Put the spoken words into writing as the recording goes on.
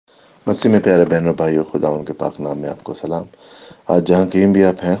مسیح میں پیارے بہنوں بھائیوں، خداوند کے پاک نام میں آپ کو سلام۔ آج جہاں کہیں بھی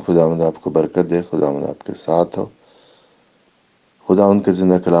آپ ہیں، خداوند آپ کو برکت دے، خداوند آپ کے ساتھ ہو۔ خداوند کے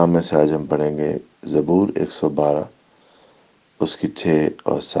زندہ کلام میں سے آج ہم پڑھیں گے زبور 112، اس کی 6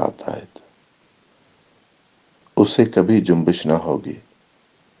 اور 7 آیت۔ اسے کبھی جنبش نہ ہوگی،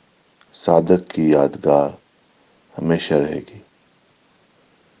 صادق کی یادگار ہمیشہ رہے گی۔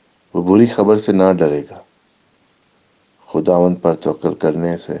 وہ بری خبر سے نہ ڈرے گا، خداوند پر توکل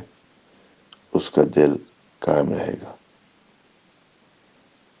کرنے سے اس کا دل قائم رہے گا۔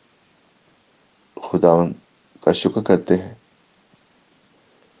 خداوند کا شکر کرتے ہیں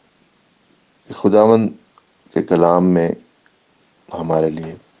کہ خداوند کے کلام میں ہمارے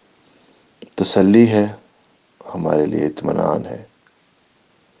لیے تسلی ہے، ہمارے لیے اطمینان ہے،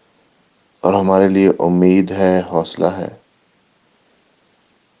 اور ہمارے لیے امید ہے، حوصلہ ہے۔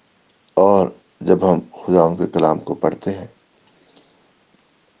 اور جب ہم خداوند کے کلام کو پڑھتے ہیں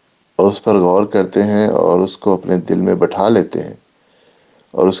اور اس پر غور کرتے ہیں اور اس کو اپنے دل میں بٹھا لیتے ہیں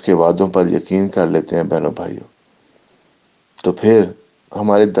اور اس کے وعدوں پر یقین کر لیتے ہیں بہنوں بھائیوں، تو پھر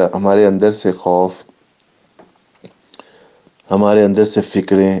ہمارے اندر سے خوف، ہمارے اندر سے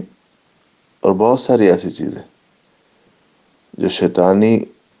فکریں اور بہت ساری ایسی چیزیں جو شیطانی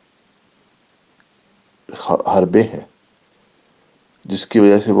حربے ہیں، جس کی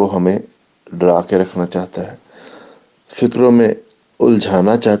وجہ سے وہ ہمیں ڈرا کے رکھنا چاہتا ہے، فکروں میں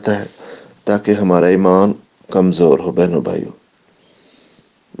الجھانا چاہتا ہے تاکہ ہمارا ایمان کمزور ہو بہنوں بھائیوں۔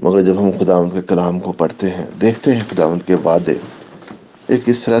 مگر جب ہم خداوند کے کلام کو پڑھتے ہیں، دیکھتے ہیں خداوند کے وعدے، ایک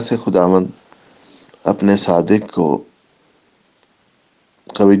اس طرح سے خداوند اپنے صادق کو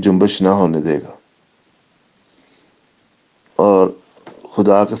کبھی جنبش نہ ہونے دے گا، اور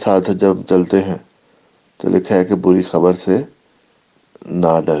خدا کے ساتھ جب چلتے ہیں تو لکھا ہے کہ بری خبر سے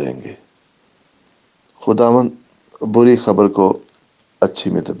نہ ڈریں گے۔ خداوند بری خبر کو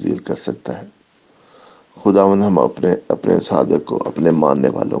اچھی میں تبدیل کر سکتا ہے۔ خداوند ہم اپنے صادق کو، اپنے ماننے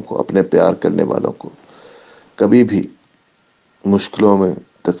والوں کو، اپنے پیار کرنے والوں کو کبھی بھی مشکلوں میں،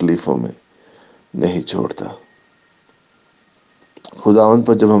 تکلیفوں میں نہیں چھوڑتا۔ خداوند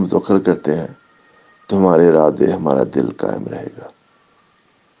پر جب ہم توکل کرتے ہیں تو ہمارے ارادے، ہمارا دل قائم رہے گا۔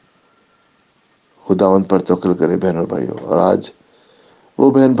 خداوند پر توکل کریں بہنوں بھائیوں۔ اور آج وہ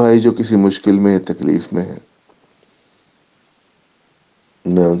بہن بھائی جو کسی مشکل میں، تکلیف میں ہیں،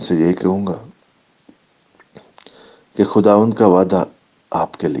 میں ان سے یہی کہوں گا کہ خداوند کا وعدہ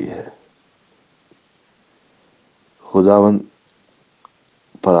آپ کے لیے ہے۔ خداوند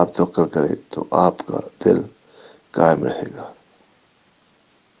پر آپ توکل کریں تو آپ کا دل قائم رہے گا۔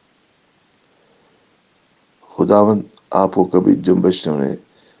 خداوند آپ کو کبھی جنبش ہونے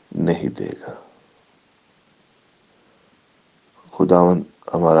نہیں دے گا۔ خداوند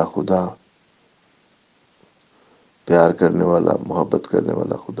ہمارا خدا پیار کرنے والا، محبت کرنے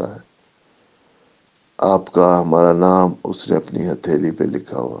والا خدا ہے۔ آپ کا، ہمارا نام اس نے اپنی ہتھیلی پہ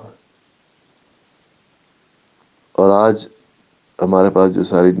لکھا ہوا ہے، اور آج ہمارے پاس جو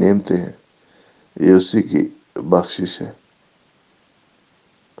ساری نعمتیں ہیں یہ اسی کی بخشش ہے۔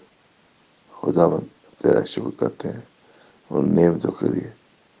 خداوند تیرا شکر کرتے ہیں ان نعمتوں کے لیے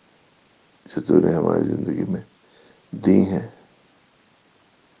جو تو نے ہماری زندگی میں دی ہیں۔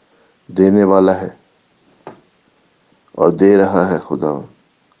 دینے والا ہے اور دے رہا ہے۔ خداوند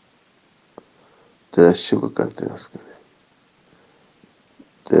تیرا شکر کرتے ہیں، اس کے لیے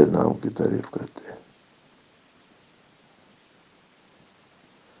تیرے نام کی تعریف کرتے ہیں۔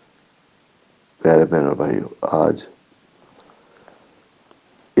 پیارے بہنوں بھائیوں، آج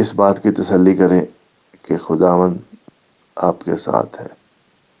اس بات کی تسلی کریں کہ خداوند آپ کے ساتھ ہے۔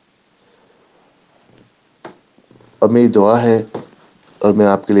 اور میری دعا ہے، اور میں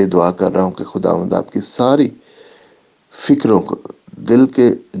آپ کے لیے دعا کر رہا ہوں کہ خداوند آپ کی ساری فکروں کو، دل کے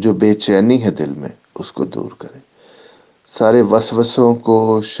جو بے چینی ہے دل میں، اس کو دور کرے، سارے وسوسوں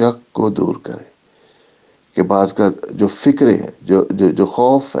کو، شک کو دور کرے، کہ بعض کا جو فکریں ہیں، جو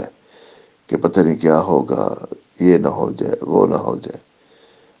خوف ہے کہ پتہ نہیں کیا ہوگا، یہ نہ ہو جائے، وہ نہ ہو جائے،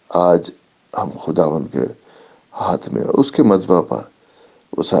 آج ہم خداوند کے ہاتھ میں، اس کے مذبح پر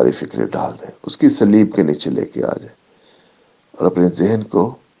وہ ساری فکریں ڈال دیں، اس کی صلیب کے نیچے لے کے آ جائیں، اور اپنے ذہن کو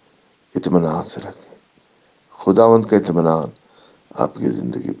اطمینان سے رکھیں۔ خداوند کا اطمینان آپ کی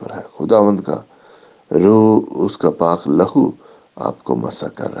زندگی پر ہے۔ خداوند کا روح، اس کا پاک لہو آپ کو مسح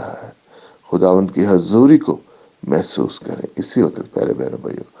کر رہا ہے۔ خداوند کی حضوری کو محسوس کریں اسی وقت پیارے بہنوں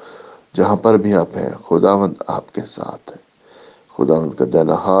بھائیوں، جہاں پر بھی آپ ہیں، خداوند آپ کے ساتھ ہے۔ خداوند کا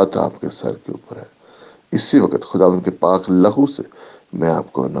دائنا ہاتھ آپ کے سر کے اوپر ہے۔ اسی وقت خداوند کے پاک لہو سے میں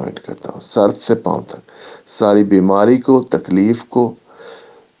آپ کو انوائنٹ کرتا ہوں، سر سے پاؤں تک، ساری بیماری کو، تکلیف کو،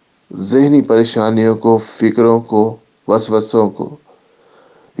 ذہنی پریشانیوں کو، فکروں کو، وسوسوں کو،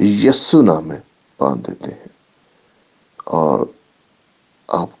 یسوع نام میں باندھ دیتے ہیں اور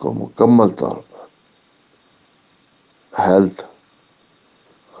آپ کو مکمل طور پر ہیلتھ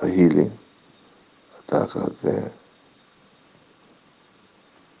اور ہیلنگ عطا کرتے ہیں۔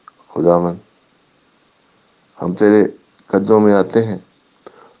 خداوند ہم تیرے قدموں میں آتے ہیں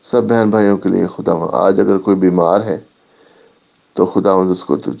سب بہن بھائیوں کے لیے۔ خداوند آج اگر کوئی بیمار ہے تو خداوند اس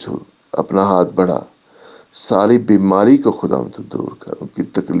کو تو چھو، اپنا ہاتھ بڑھا، ساری بیماری کو خداوند تو دور کر، ان کی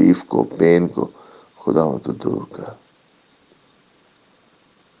تکلیف کو، پین کو خداوند تو دور کر۔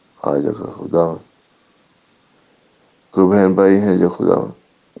 آج اگر خداوند کوئی بہن بھائی ہیں جو خداوند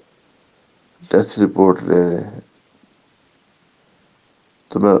ٹیسٹ رپورٹ لے رہے ہیں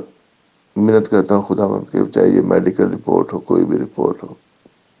تو میں منت کرتا ہوں خداوند کہ چاہے یہ میڈیکل رپورٹ ہو، کوئی بھی رپورٹ ہو،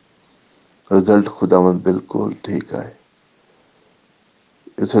 رزلٹ خداوند بالکل ٹھیک آئے،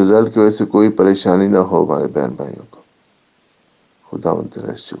 اس رزلٹ کی وجہ سے کوئی پریشانی نہ ہو ہمارے بہن بھائیوں کو۔ خداوند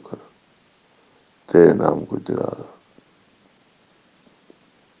تیرا شکر، تیرے نام کو جلال۔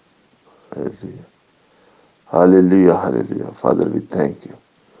 ہاللیلویا ہاللیلویا فادر وی تھینک یو۔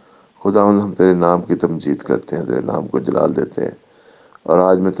 خداوند ہم تیرے نام کی تمجید کرتے ہیں، تیرے نام کو جلال دیتے ہیں، اور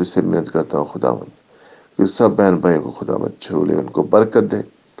آج میں تجھ سے منت کرتا ہوں خداوند کہ سب بہن بھائیوں کو خداوند چھو لے، ان کو برکت دے،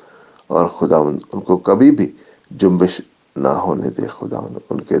 اور خداوند ان کو کبھی بھی جنبش نہ ہونے دے۔ خداوند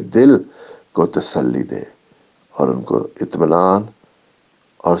ان کے دل کو تسلی دے اور ان کو اطمینان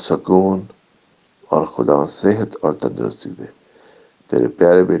اور سکون اور خداوند صحت اور تندرستی دے، تیرے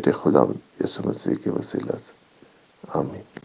پیارے بیٹے خداوند یسوع مسیح کے وسیلہ سے، آمین۔